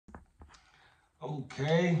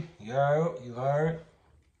Okay, you heard.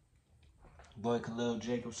 Boy Khalil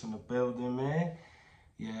Jacobs in the building, man.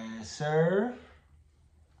 Yes, sir.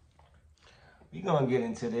 We gonna get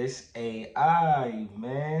into this AI,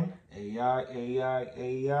 man. AI.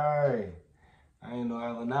 I didn't know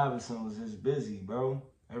Allen Iverson was this busy, bro.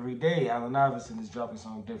 Every day, Allen Iverson is dropping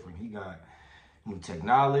something different. He got new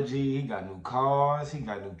technology, he got new cars, he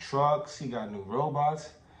got new trucks, he got new robots.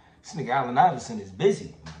 This nigga Allen Iverson is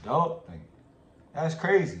busy, dog. Like, that's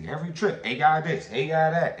crazy. Every trip, AI this, AI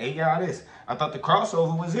that, AI this. I thought the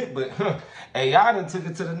crossover was it, but AI done took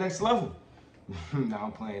it to the next level. Now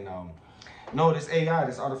I'm playing. No, this AI,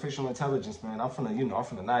 this artificial intelligence, man. I'm from the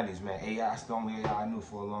 90s, man. AI is the only AI I knew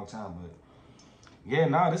for a long time, but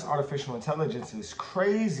yeah, this artificial intelligence is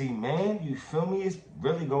crazy, man. You feel me? It's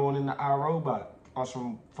really going into iRobot on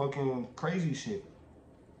some fucking crazy shit.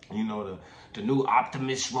 You know, the new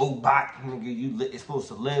Optimus robot, nigga, it's supposed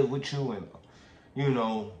to live with you, and you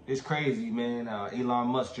know, it's crazy, man. Elon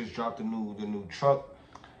Musk just dropped the new truck,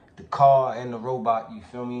 the car, and the robot. You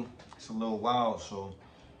feel me? It's a little wild, so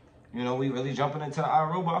you know, we really jumping into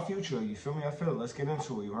our robot future. You feel me? I feel it. Let's get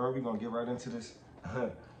into it. You heard? We gonna get right into this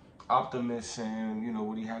Optimus and you know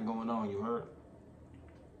what he had going on. You heard?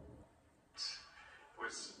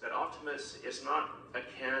 Was that Optimus is not a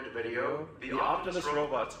canned video. The Optimus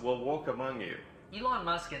robots will walk among you. Elon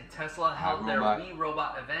Musk and Tesla held their We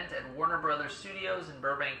Robot event at Warner Brothers Studios in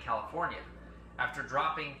Burbank, California. After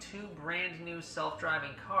dropping 2 brand new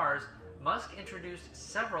self-driving cars, Musk introduced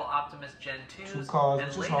several Optimus Gen 2s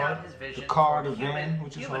and laid out his vision for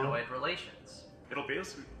human-humanoid relations. It'll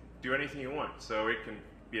basically do anything you want. So it can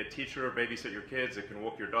be a teacher, babysit your kids, it can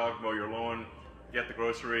walk your dog, mow your lawn, get the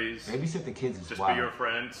groceries. Babysit the kids is just wild. Be your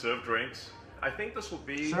friend, serve drinks. I think this will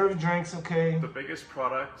be serve drinks, okay. The biggest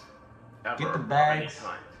product ever. Get the bags. Of any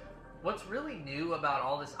kind. What's really new about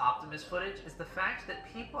all this Optimus footage is the fact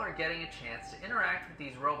that people are getting a chance to interact with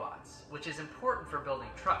these robots, which is important for building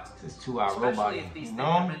trust. This is 2-hour especially robot, if these things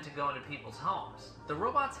are meant to go into people's homes. The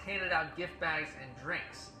robots handed out gift bags and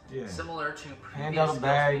drinks, similar to previous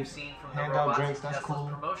stuff we've seen from the robots in Tesla's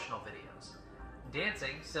promotional videos.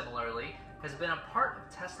 Dancing, similarly, has been a part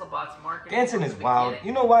of Tesla Bot's marketing. Dancing is wild.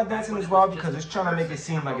 You know why dancing is wild? Because it's trying to make it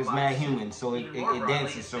seem like it's mad human. So it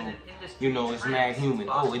dances, so you know it's mad human.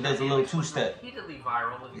 Oh, it does a little two-step.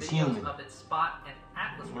 It's human. Of its Spot and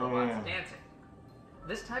Atlas robots dancing.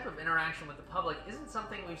 This type of interaction with the public isn't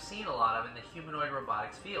something we've seen a lot of in the humanoid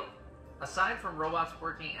robotics field. Aside from robots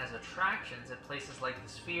working as attractions at places like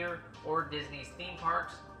the Sphere or Disney's theme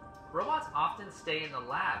parks, robots often stay in the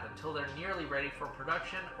lab until they're nearly ready for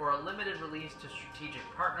production or a limited release to strategic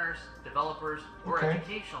partners, developers, or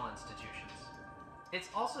educational institutions. It's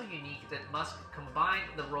also unique that Musk combined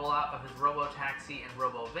the rollout of his robo-taxi and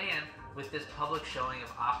robo-van with this public showing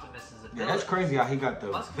of Optimus's ability. Yeah, that's crazy how he got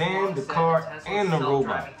the van, the car, and the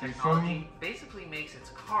robot. You feel me? Basically makes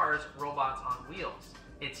its cars robots on wheels.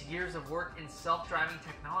 Its years of work in self-driving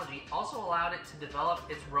technology also allowed it to develop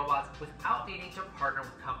its robots without needing to partner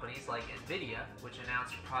with companies like NVIDIA, which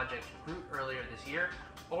announced Project Groot earlier this year,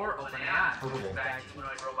 or OpenAI, which backs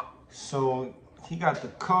humanoid robots. So he got the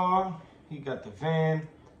car, he got the van,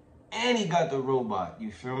 and he got the robot.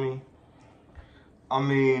 You feel me? I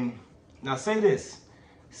mean, now say this.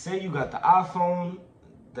 Say you got the iPhone,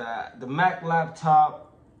 the Mac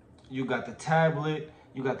laptop, you got the tablet,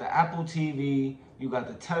 you got the Apple TV, you got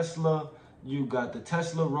the Tesla, you got the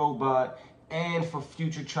Tesla robot, and for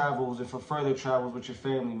future travels and for further travels with your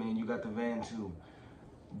family, man, you got the van too.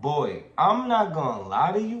 Boy, I'm not gonna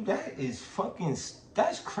lie to you,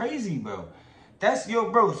 that's crazy, bro. That's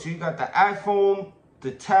bro. So you got the iPhone,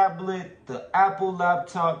 the tablet, the Apple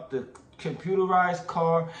laptop, the computerized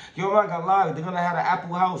car. Yo, I'm not gonna lie, they're gonna have an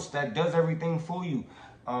Apple house that does everything for you.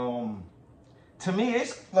 To me,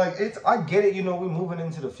 it's like, I get it, you know, we're moving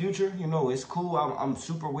into the future, you know, it's cool. I'm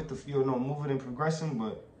super with the, you know, moving and progressing,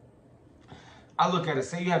 but I look at it,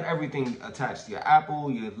 say you have everything attached, your Apple,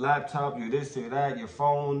 your laptop, your this, your that, your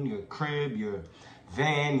phone, your crib, your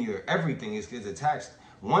van, your everything is attached.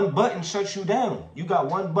 One button shuts you down. You got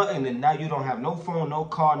one button and now you don't have no phone, no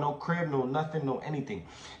car, no crib, no nothing, no anything.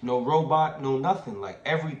 No robot, no nothing. Like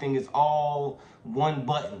everything is all one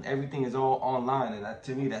button. Everything is all online. And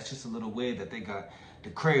to me, that's just a little weird that they got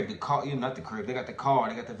the crib, the car, not the crib. They got the car,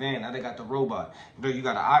 they got the van, now they got the robot. You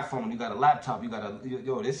got an iPhone, you got a laptop, you got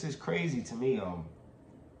yo, this is crazy to me.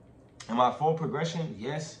 Am I full progression?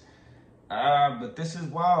 Yes. But this is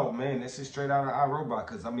wild, man. This is straight out of iRobot.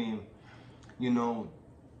 Because, I mean, you know,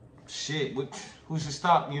 shit, who's to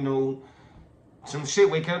stop, you know, some shit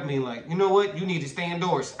wake up me like, you know what, you need to stay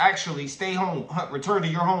indoors. Actually, stay home. Return to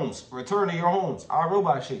your homes. Return to your homes. Our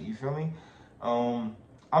robot shit, you feel me?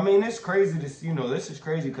 I mean, it's crazy to, you know, this is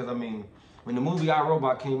crazy because, I mean, when the movie I,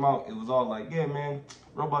 Robot came out, it was all like, yeah, man,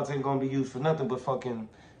 robots ain't gonna be used for nothing but fucking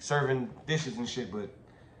serving dishes and shit, but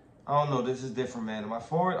I don't know, this is different, man. Am I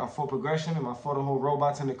for it? I'm for progression. Am I for the whole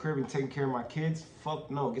robots in the crib and taking care of my kids? Fuck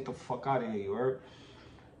no, get the fuck out of here, you heard?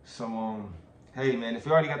 So, hey, man, if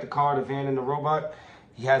you already got the car, the van, and the robot,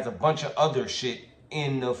 he has a bunch of other shit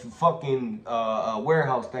in the fucking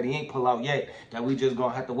warehouse that he ain't pull out yet, that we just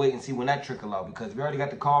gonna have to wait and see when that trickle out, because we already got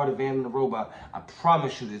the car, the van, and the robot. I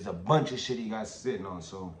promise you there's a bunch of shit he got sitting on,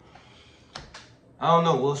 so I don't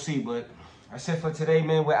know, we'll see, but that's it for today,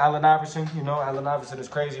 man, with Allen Iverson. You know, Allen Iverson is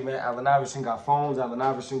crazy, man. Allen Iverson got phones, Allen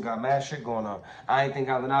Iverson got mad shit going on. I ain't think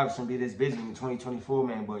Allen Iverson be this busy in 2024,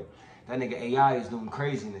 man, but that nigga AI is doing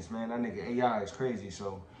craziness, man. That nigga AI is crazy,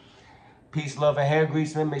 so peace, love, and hair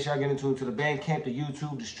grease, man. Make sure I get into the Bandcamp, the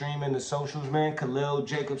YouTube, the streaming, the socials, man. Khalil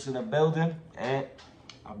Jacobs in the building. And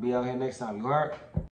I'll be out here next time. You heard?